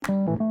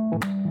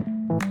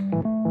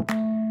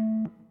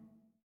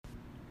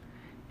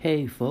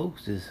Hey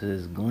folks, this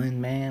is Glenn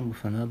Man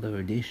with another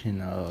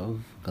edition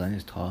of Glenn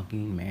is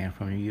Talking, Man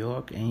from New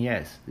York. And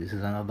yes, this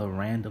is another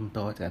Random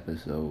Thoughts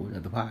episode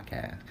of the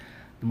podcast.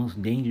 The most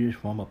dangerous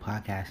form of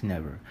podcasting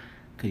ever.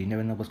 Because you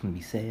never know what's going to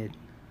be said,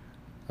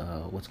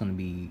 what's going to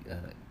be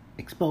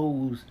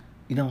exposed.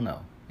 You don't know.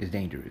 It's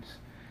dangerous.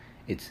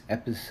 This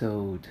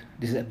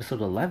is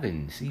episode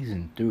 11,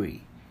 season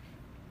 3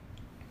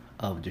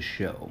 of the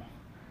show.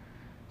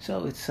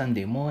 So it's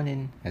Sunday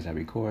morning as I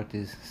record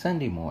this.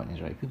 Sunday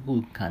mornings, right?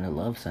 People kind of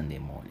love Sunday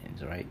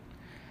mornings, right?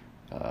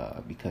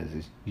 Because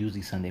it's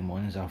usually Sunday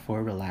mornings are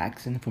for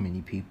relaxing for many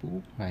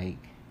people, right?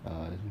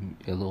 A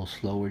little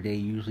slower day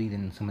usually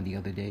than some of the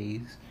other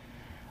days.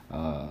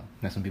 Now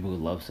some people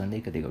love Sunday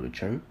because they go to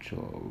church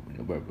or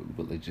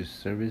religious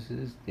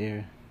services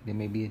they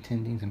may be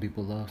attending. Some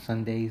people love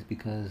Sundays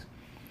because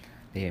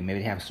they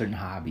have certain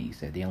hobbies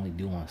that they only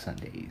do on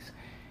Sundays.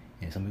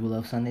 And some people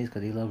love Sundays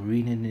because they love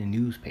reading the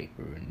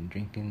newspaper and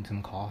drinking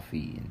some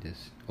coffee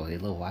or they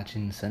love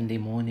watching Sunday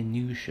morning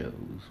news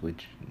shows,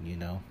 which,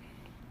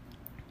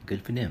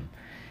 good for them.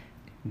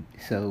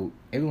 So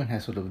everyone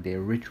has sort of their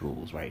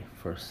rituals, right,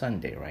 for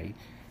Sunday, right?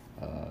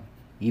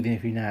 Even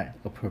if you're not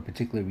a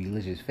particular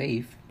religious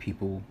faith,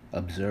 people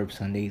observe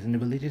Sundays in a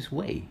religious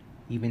way,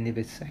 even if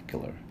it's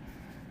secular.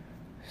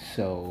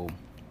 So,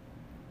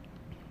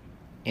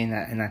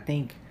 and I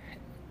think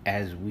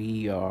as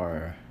we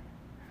are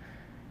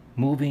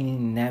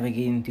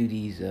navigating through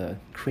these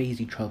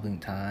crazy, troubling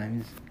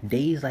times,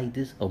 days like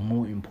this are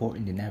more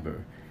important than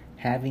ever.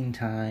 Having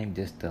time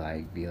just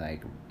to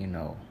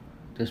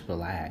just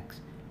relax,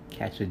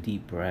 catch a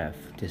deep breath,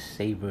 just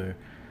savor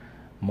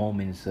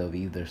moments of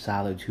either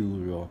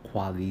solitude or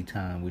quality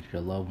time with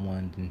your loved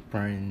ones and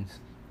friends.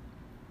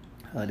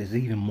 There's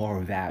even more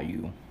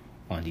value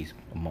on these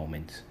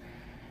moments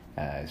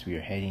as we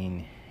are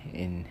heading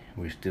in.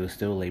 We're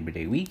still Labor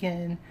Day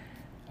weekend.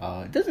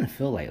 It doesn't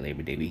feel like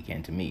Labor Day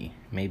weekend to me.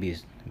 Maybe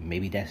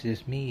that's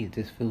just me. It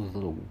just feels a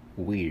little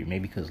weird.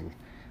 Maybe because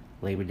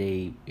Labor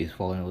Day is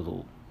falling a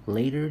little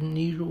later than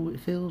usual. It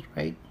feels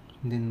right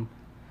than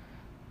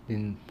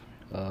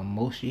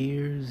most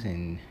years,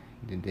 and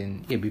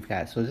then we've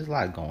got there's a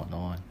lot going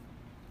on.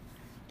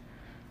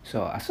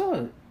 So I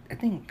saw, I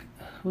think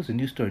it was a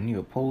news story, New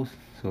York Post.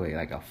 So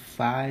like a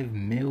 $5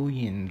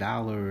 million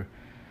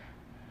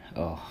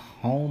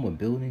home or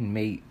building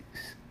made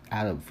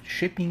out of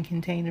shipping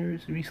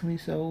containers recently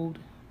sold,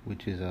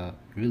 which is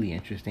really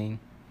interesting.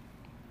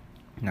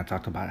 And I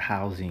talked about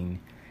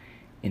housing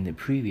in the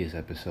previous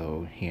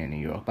episode here in New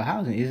York, but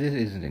housing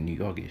isn't a New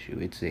York issue.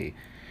 It's a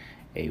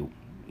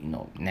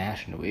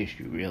national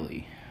issue,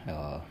 really.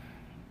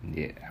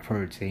 I've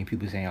heard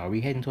people saying, "Are we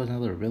heading towards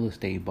another real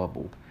estate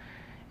bubble?"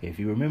 If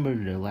you remember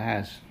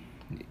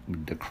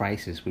the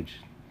crisis which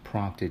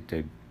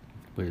prompted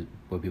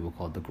what people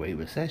call the Great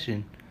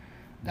Recession,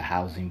 the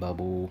housing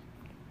bubble.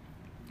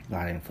 A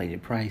lot of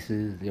inflated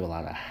prices. There were a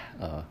lot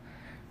of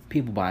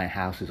people buying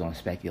houses on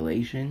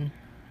speculation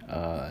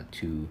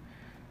to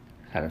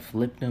kind of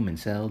flip them and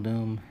sell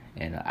them.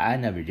 And I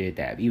never did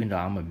that, even though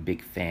I'm a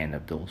big fan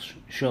of those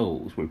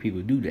shows where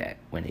people do that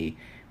when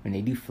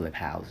they do flip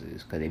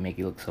houses, because they make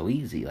it look so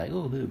easy. Like,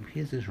 oh, look,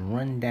 here's this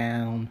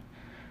rundown,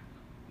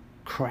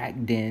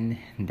 cracked den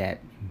that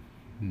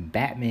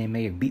Batman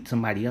may have beat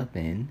somebody up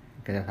in,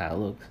 because that's how it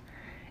looks.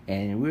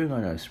 And we're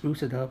going to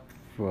spruce it up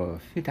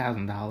for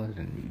 $50,000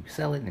 and you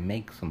sell it and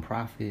make some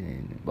profit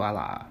and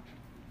voila.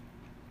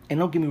 And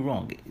don't get me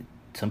wrong,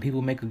 some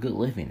people make a good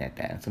living at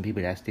that. Some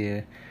people that's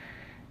their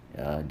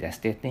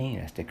thing,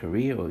 that's their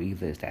career, or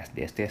either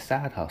that's their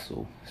side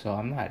hustle. So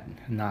I'm not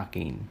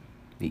knocking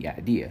the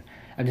idea.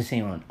 I'm just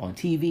saying on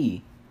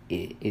TV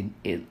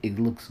it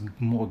looks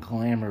more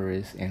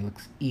glamorous and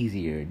looks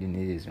easier than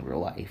it is in real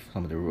life.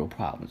 Some of the real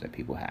problems that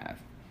people have.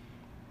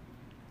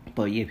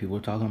 But yeah, people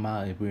are talking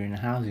about if we're in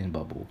a housing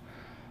bubble.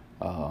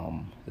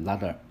 A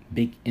lot of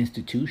big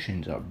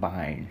institutions are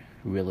buying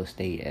real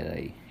estate at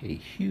a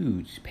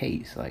huge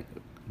pace, like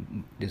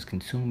just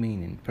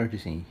consuming and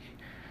purchasing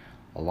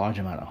a large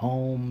amount of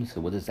homes.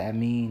 So what does that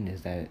mean?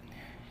 Is that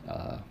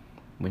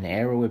when the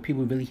era where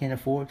people really can't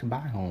afford to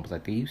buy homes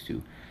like they used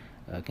to,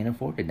 can't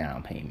afford the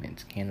down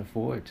payments, can't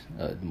afford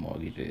the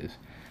mortgages.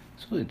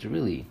 So it's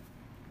really,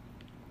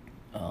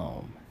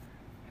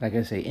 like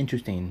I say,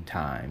 interesting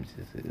times.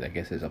 I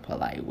guess is a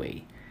polite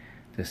way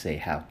to say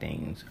how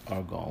things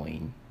are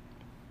going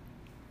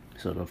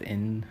sort of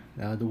in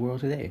the world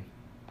today.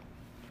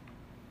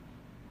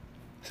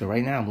 So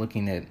right now I'm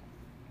looking at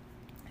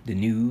the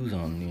news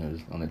on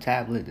the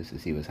tablet just to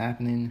see what's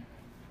happening.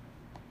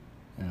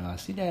 And I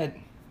see that,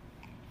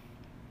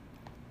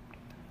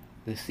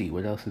 let's see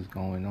what else is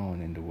going on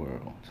in the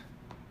world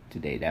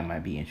today that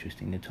might be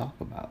interesting to talk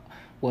about.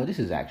 Well, this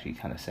is actually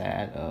kind of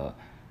sad.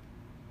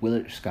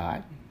 Willard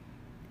Scott,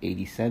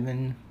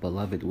 87,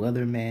 beloved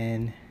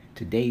weatherman,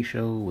 Today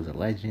Show, was a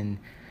legend.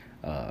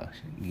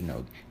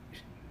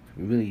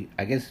 Really,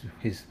 I guess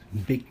his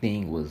big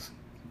thing was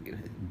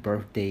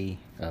birthday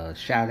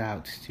shout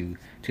outs to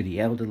the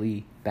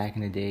elderly back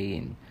in the day,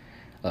 and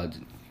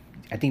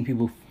I think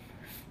people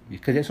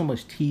because there's so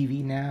much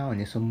TV now and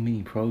there's so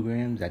many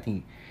programs. I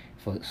think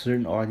for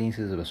certain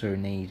audiences of a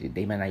certain age,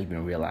 they might not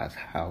even realize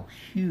how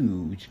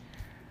huge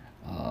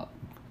the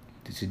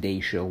Today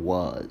Show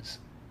was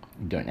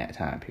during that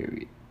time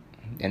period,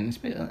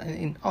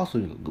 and also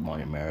Good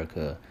Morning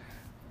America,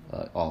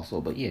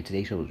 also. But yeah,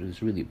 Today Show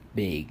was really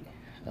big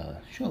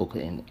show,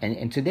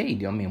 and today,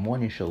 I mean,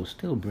 morning shows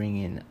still bring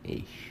in a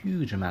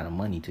huge amount of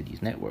money to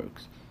these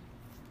networks,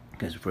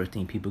 because the first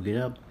thing people get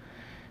up,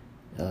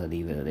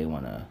 either they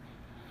want to,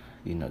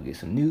 get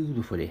some news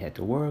before they head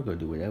to work or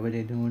do whatever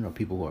they're doing, or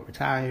people who are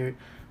retired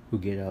who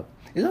get up.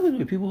 It's always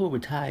with people who are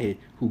retired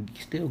who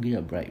still get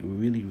up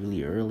really,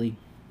 really early,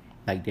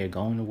 like they're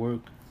going to work.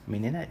 I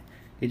mean, they're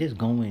just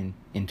going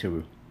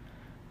into,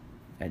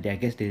 I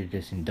guess they're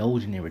just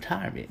indulging in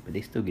retirement, but they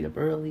still get up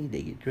early,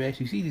 they get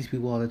dressed. You see these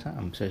people all the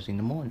time, especially in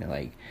the morning.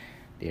 Like,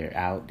 they're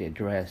out, they're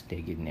dressed,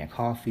 they're getting their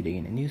coffee, they're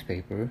getting the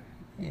newspaper,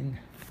 and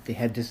they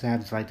have this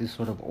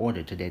sort of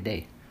order to their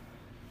day,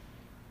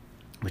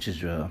 which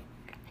is really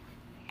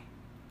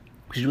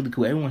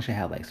cool. Everyone should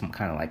have like some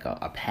kind of like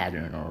a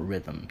pattern or a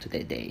rhythm to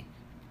their day.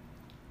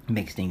 It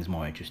makes things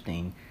more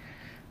interesting,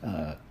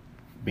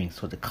 brings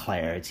sort of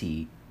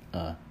clarity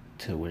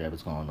to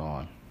whatever's going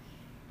on.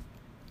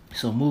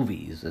 So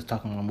movies, let's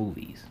talk about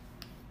movies.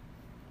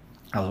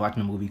 I was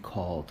watching a movie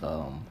called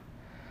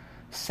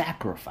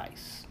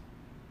Sacrifice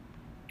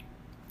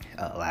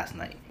last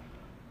night.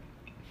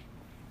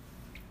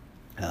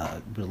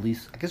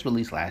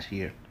 Released last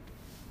year.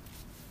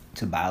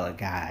 It's about a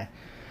guy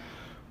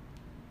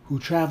who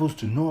travels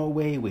to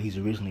Norway, where he's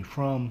originally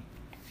from,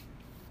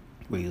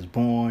 where he was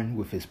born,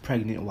 with his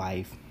pregnant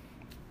wife,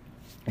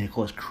 and of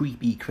course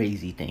creepy,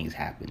 crazy things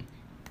happen.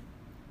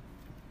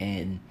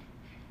 And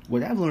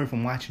what I've learned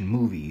from watching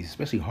movies,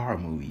 especially horror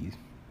movies,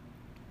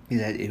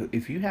 is that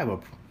if you have a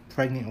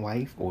pregnant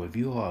wife, or if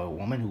you are a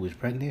woman who is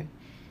pregnant,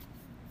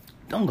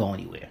 don't go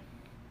anywhere.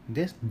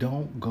 Just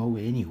don't go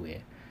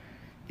anywhere.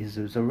 It's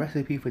a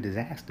recipe for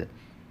disaster.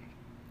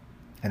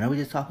 I know we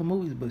just talking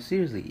movies, but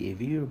seriously, if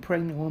you're a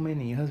pregnant woman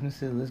and your husband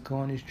says, let's go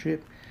on this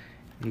trip,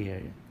 you're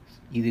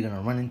either going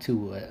to run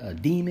into a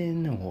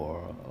demon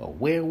or a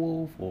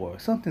werewolf, or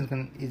something's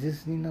going to,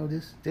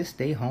 just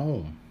stay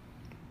home.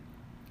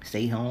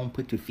 Stay home,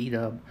 put your feet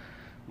up,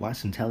 watch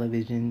some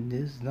television,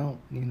 just don't,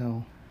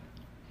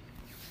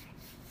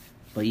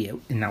 But yeah,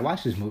 and I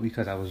watched this movie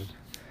because I was,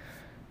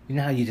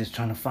 how you're just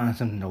trying to find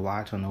something to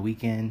watch on the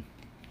weekend,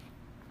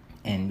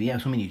 and we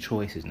have so many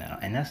choices now,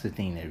 and that's the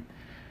thing that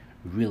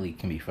really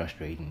can be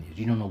frustrating, is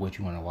you don't know what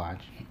you want to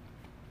watch,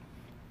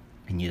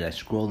 and you're like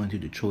scrolling through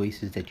the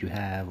choices that you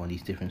have on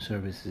these different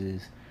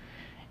services,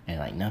 and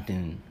like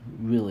nothing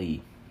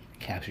really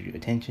captured your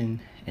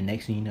attention, and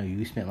next thing you know,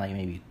 you spent like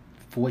maybe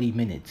 40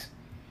 minutes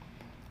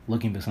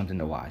looking for something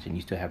to watch, and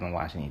you still haven't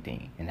watched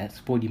anything, and that's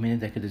 40 minutes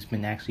that could have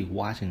been actually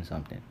watching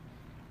something.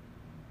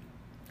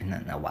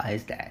 And now why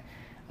is that?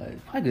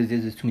 Probably because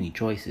there's just too many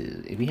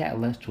choices. If we had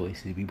less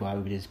choices, we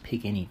probably would just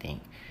pick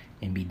anything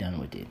and be done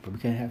with it. But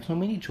because we have so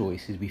many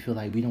choices, we feel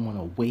like we don't want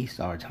to waste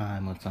our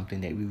time on something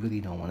that we really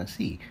don't want to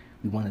see.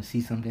 We want to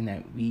see something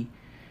that we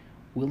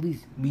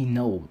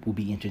know will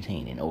be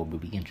entertaining or will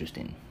be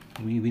interesting.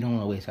 We don't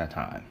want to waste our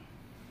time.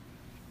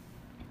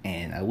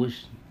 And I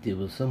wish there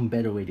was some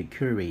better way to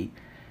curate,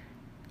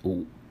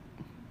 the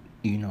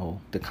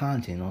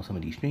content on some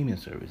of these streaming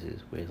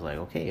services, where it's like,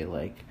 okay,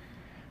 like,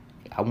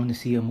 I want to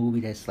see a movie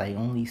that's like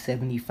only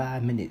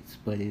 75 minutes,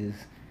 but because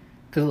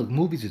look,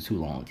 movies are too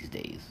long these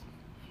days.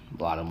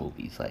 A lot of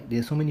movies, like,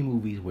 there's so many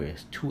movies where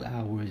it's 2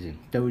 hours and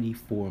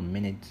 34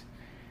 minutes,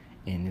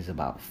 and it's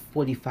about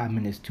 45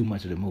 minutes too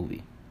much of the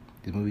movie.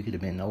 The movie could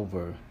have been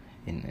over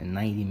in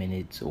 90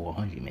 minutes or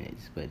 100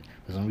 minutes, but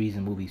for some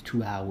reason, movies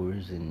 2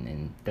 hours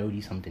and 30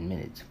 something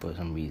minutes for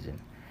some reason.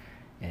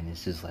 And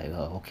it's just like,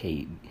 oh,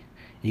 okay,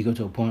 you get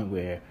to a point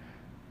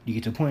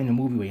in the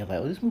movie where you're like,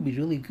 oh, this movie's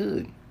really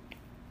good.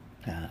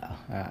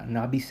 And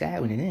I'll be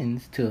sad when it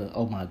ends to,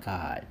 oh my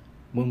God,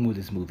 when will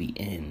this movie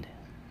end?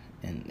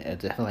 And I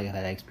feel like I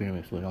had that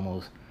experience with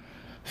almost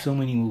so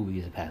many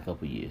movies the past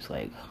couple of years.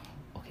 Like,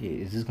 okay,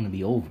 is this going to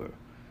be over?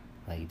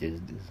 Like, there's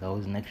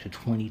always an extra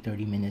 20,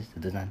 30 minutes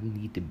that does not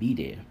need to be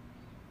there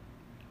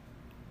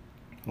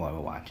while we're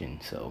watching.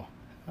 So,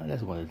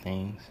 that's one of the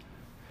things.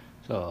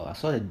 So, I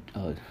saw that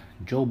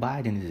Joe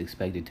Biden is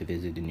expected to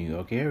visit the New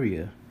York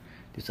area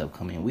this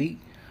upcoming week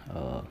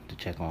to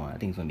check on, I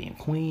think it's going to be in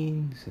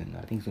Queens, and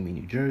I think it's going to be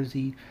New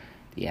Jersey,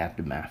 the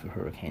aftermath of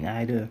Hurricane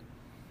Ida.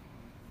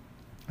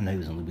 I know he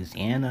was in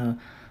Louisiana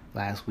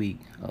last week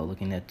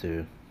looking at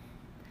the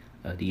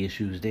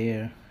issues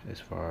there as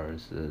far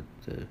as the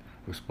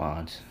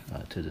response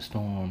to the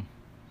storm.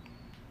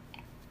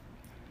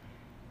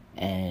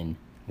 And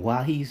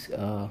while he's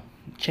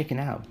checking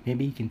out,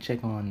 maybe he can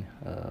check on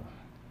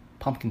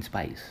pumpkin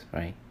spice,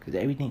 right? Because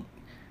everything...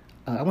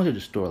 I went to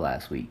the store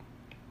last week,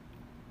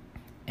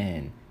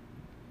 and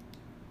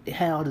it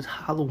had all this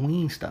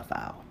Halloween stuff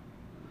out.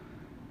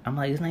 I'm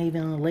like, it's not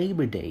even on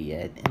Labor Day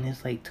yet, and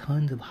there's like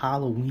tons of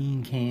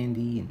Halloween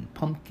candy and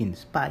pumpkin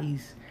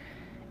spice,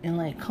 and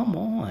like, come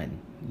on,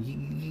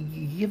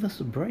 you give us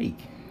a break.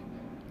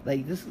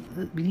 Like this,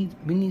 we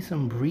need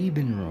some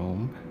breathing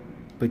room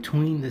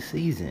between the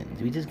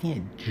seasons. We just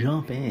can't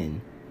jump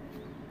in,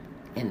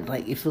 and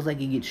like it feels like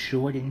it gets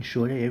shorter and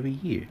shorter every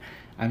year.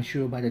 I'm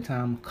sure by the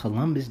time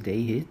Columbus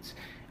Day hits,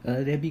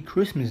 there'd be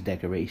Christmas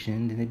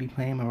decorations and they'd be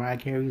playing Mariah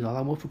Carey's "All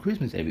I Want for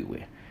Christmas"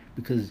 everywhere,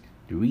 because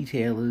the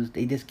retailers,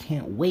 they just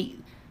can't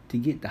wait to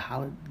get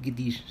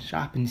these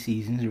shopping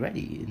seasons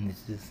ready, and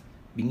it's just,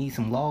 we need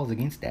some laws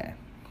against that.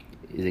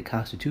 Is it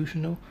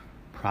constitutional?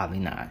 Probably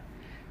not.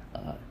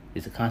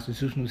 Is it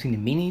constitutional seem to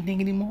mean anything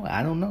anymore?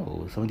 I don't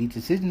know. Some of these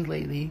decisions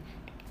lately.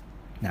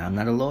 Now, I'm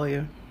not a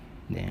lawyer.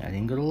 I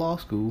didn't go to law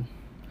school.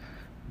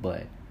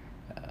 But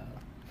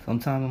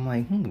sometimes I'm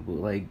like,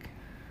 like,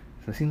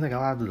 so it seems like a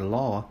lot of the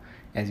law,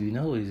 as we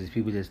know, is just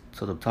people just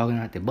sort of talking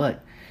out their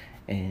butt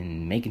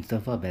and making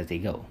stuff up as they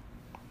go.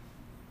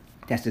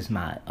 That's just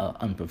my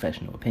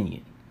unprofessional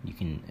opinion. You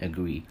can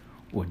agree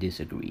or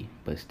disagree,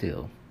 but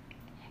still,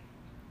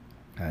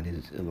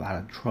 there's a lot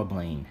of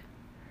troubling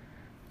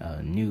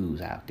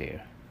news out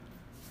there.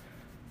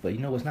 But you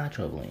know what's not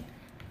troubling?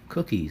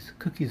 Cookies.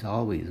 Cookies are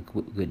always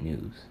good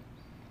news.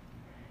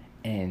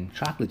 And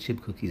chocolate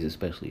chip cookies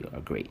especially are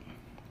great.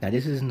 Now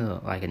this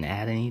isn't like an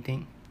ad or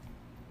anything,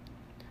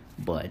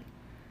 but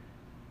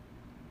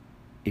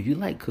if you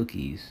like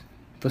cookies,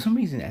 for some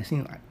reason I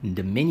seen like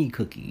the mini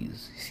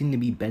cookies seem to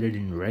be better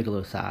than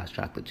regular size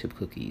chocolate chip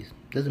cookies.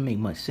 Doesn't make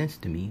much sense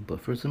to me, but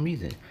for some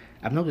reason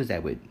I've noticed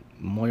that with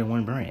more than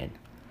one brand.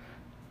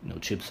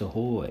 Chips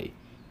Ahoy,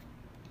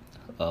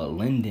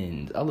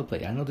 Linden's, other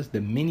place. I noticed the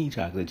mini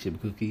chocolate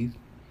chip cookies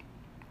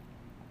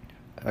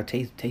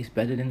taste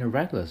better than the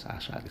regular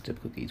size chocolate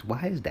chip cookies.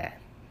 Why is that?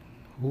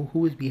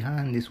 Who is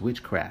behind this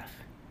witchcraft?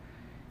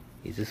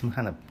 Is there some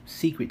kind of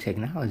secret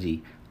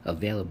technology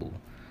available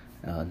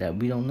that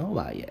we don't know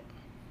about yet?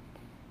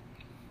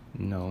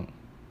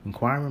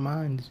 Inquiring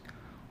minds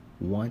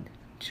want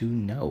to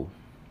know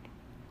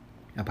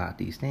about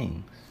these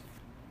things.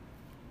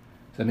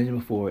 So I mentioned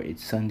before,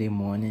 it's Sunday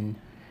morning,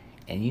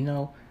 and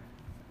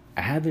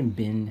I haven't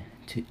done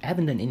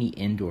any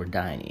indoor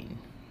dining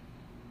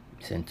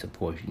since, of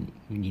course,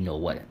 you know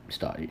what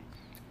started.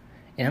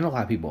 And I know a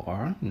lot of people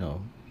are,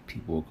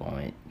 people are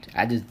going.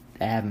 I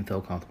haven't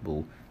felt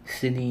comfortable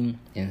sitting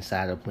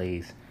inside a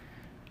place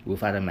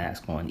without a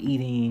mask on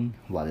eating,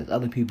 while there's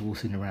other people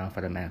sitting around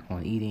without a mask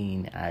on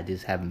eating. I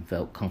just haven't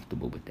felt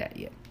comfortable with that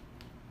yet.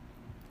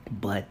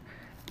 But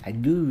I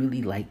do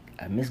really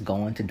I miss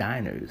going to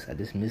diners. I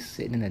just miss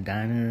sitting in a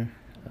diner,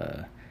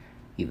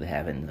 either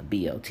having a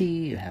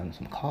BLT or having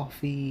some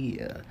coffee,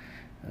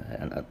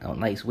 a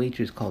nice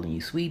waitress calling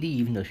you sweetie,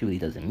 even though she really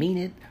doesn't mean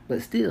it.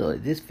 But still,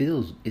 it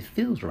feels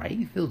right.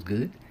 It feels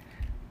good.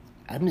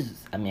 I kind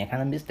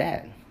of miss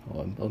that.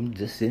 Or I'm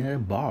just sitting at a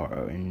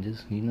bar and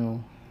just,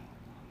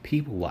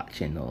 people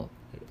watching or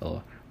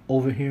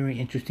overhearing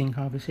interesting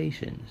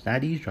conversations.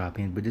 Not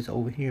eavesdropping, but just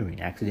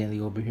accidentally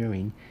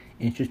overhearing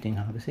interesting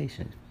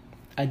conversations.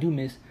 I do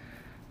miss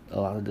a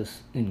lot of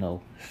this,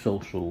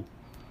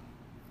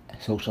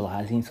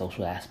 socializing,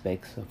 social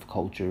aspects of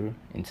culture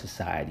and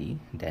society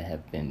that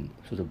have been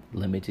sort of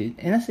limited.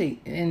 And I say,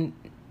 and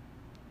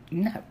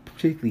not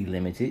particularly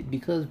limited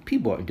because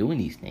people aren't doing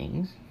these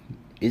things.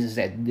 It's just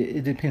that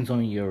it depends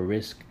on your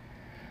risk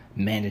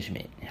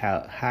management,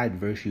 how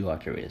adverse you are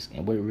to risk,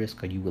 and what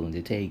risk are you willing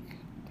to take,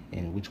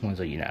 and which ones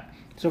are you not.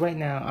 So right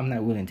now, I'm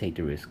not willing to take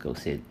the risk, go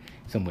sit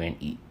somewhere and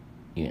eat,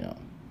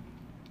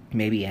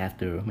 Maybe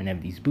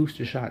whenever these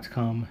booster shots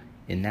come,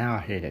 and now I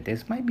hear that there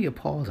might be a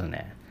pause on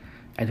that.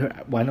 I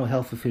know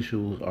health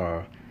officials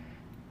are,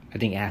 I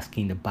think,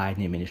 asking the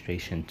Biden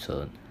administration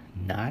to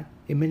not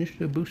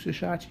administer booster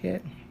shots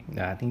yet.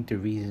 I think the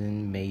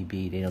reason may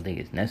be they don't think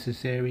it's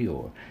necessary,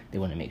 or they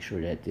want to make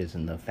sure that there's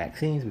enough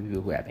vaccines for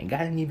people who haven't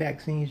got any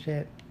vaccines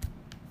yet.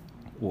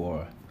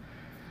 Or,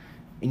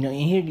 you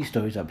hear these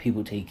stories of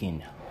people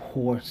taking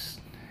horse,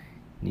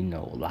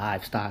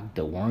 livestock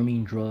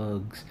deworming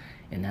drugs,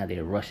 and now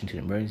they're rushing to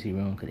the emergency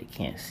room because they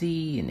can't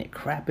see, and they're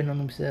crapping on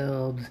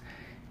themselves.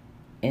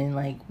 And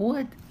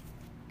what?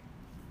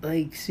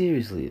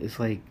 Seriously, it's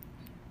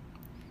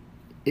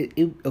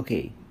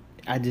okay.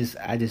 I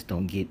just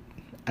don't get.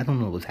 I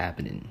don't know what's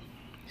happening.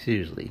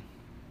 Seriously,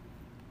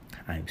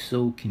 I'm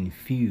so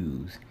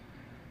confused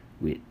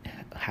with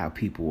how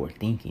people are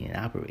thinking and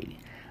operating.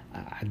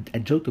 I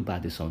joked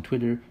about this on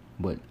Twitter,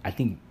 but I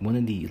think one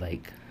of the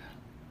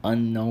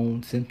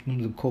unknown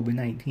symptoms of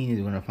COVID-19 is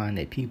going to find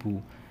that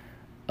people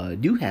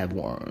do have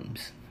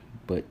worms,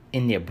 but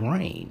in their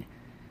brain.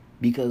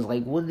 Because,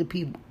 what are the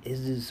people?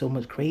 Is this so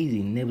much crazy?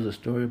 And there was a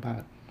story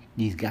about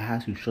these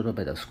guys who showed up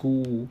at a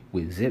school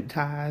with zip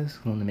ties,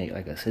 going to make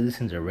a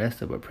citizen's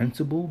arrest of a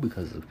principal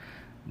because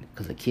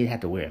a kid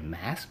had to wear a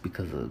mask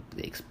because of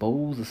the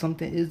exposed or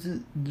something. It's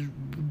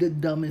the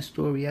dumbest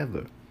story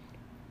ever.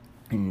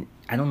 And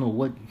I don't know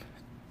what.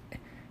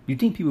 You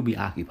think people be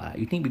occupied?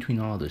 You think between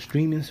all the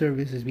streaming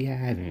services we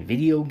have and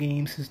video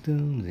game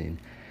systems, and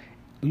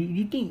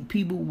you think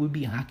people would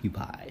be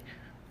occupied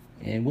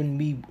and wouldn't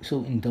be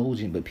so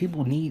indulgent? But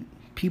people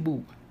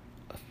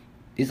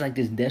it's like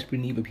this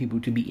desperate need for people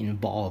to be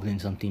involved in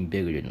something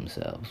bigger than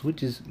themselves,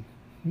 which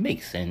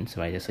makes sense,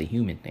 right? That's a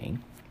human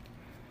thing.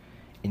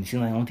 And it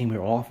seems like the only thing we're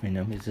offering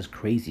them is just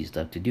crazy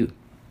stuff to do.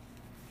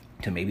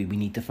 So maybe we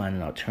need to find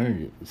an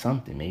alternative or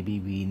something. Maybe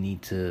we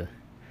need to,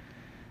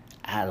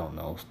 I don't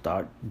know,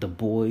 start the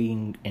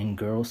Boy and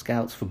Girl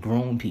Scouts for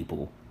grown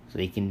people, so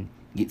they can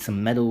get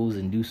some medals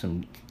and do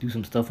some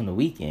stuff on the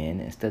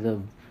weekend instead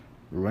of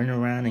running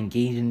around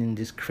engaging in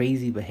this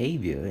crazy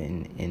behavior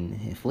and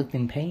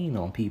inflicting pain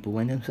on people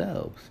and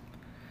themselves.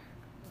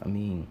 I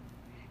mean,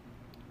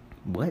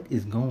 what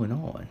is going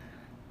on?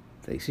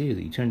 Like,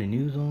 seriously, you turn the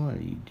news on, or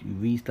you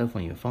read stuff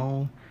on your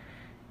phone,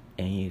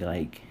 and you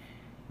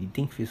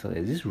think for yourself,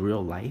 is this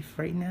real life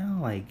right now?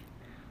 Like,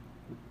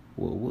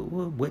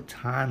 what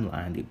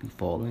timeline did we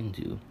fall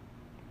into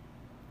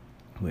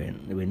where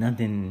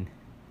nothing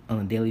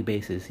on a daily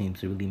basis seems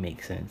to really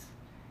make sense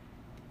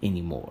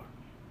anymore?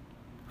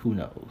 Who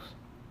knows?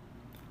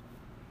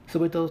 So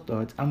with those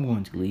thoughts, I'm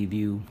going to leave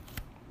you.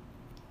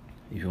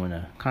 If you want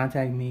to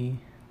contact me,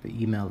 the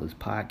email is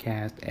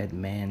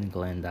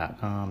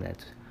podcast@manglenn.com.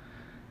 That's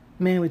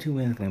man with two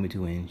N's, Glenn with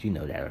two N's. You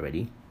know that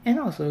already. And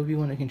also, if you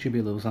want to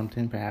contribute a little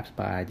something, perhaps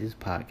buy this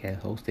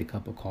podcast host a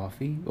cup of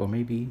coffee, or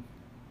maybe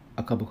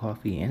a cup of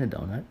coffee and a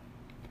donut,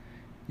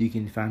 you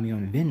can find me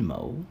on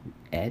Venmo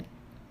at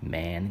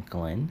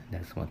 @manglenn.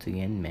 That's once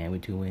again man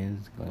with two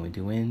N's, Glenn with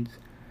two N's.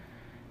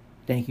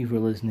 Thank you for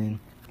listening.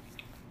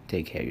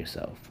 Take care of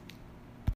yourself.